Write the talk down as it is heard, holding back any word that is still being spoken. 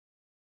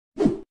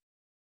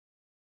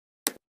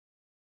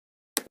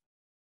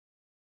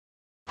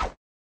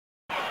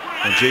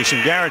And Jason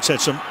Garrett's had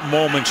some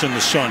moments in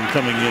the sun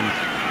coming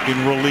in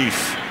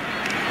relief.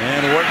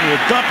 And Orton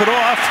will dump it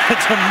off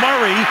to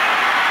Murray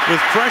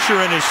with pressure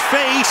in his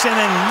face, and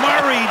then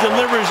Murray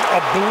delivers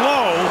a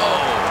blow.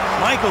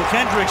 Michael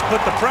Kendricks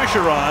put the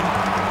pressure on,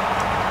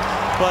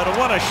 but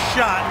what a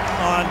shot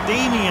on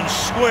Damion's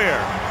square.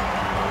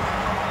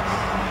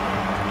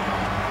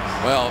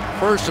 Well,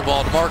 first of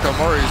all, Demarco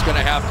Murray is going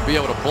to have to be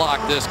able to block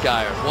this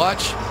guy.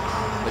 Watch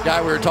the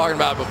guy we were talking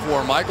about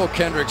before, Michael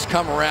Kendricks,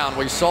 come around.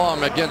 We saw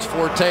him against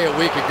Forte a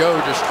week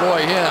ago destroy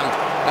him.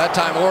 That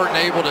time Orton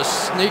able to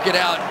sneak it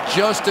out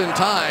just in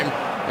time.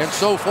 And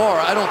so far,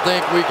 I don't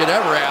think we could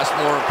ever ask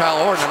more of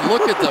Pal Orton. And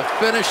look at the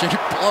finishing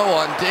blow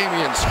on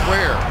Damion's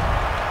square.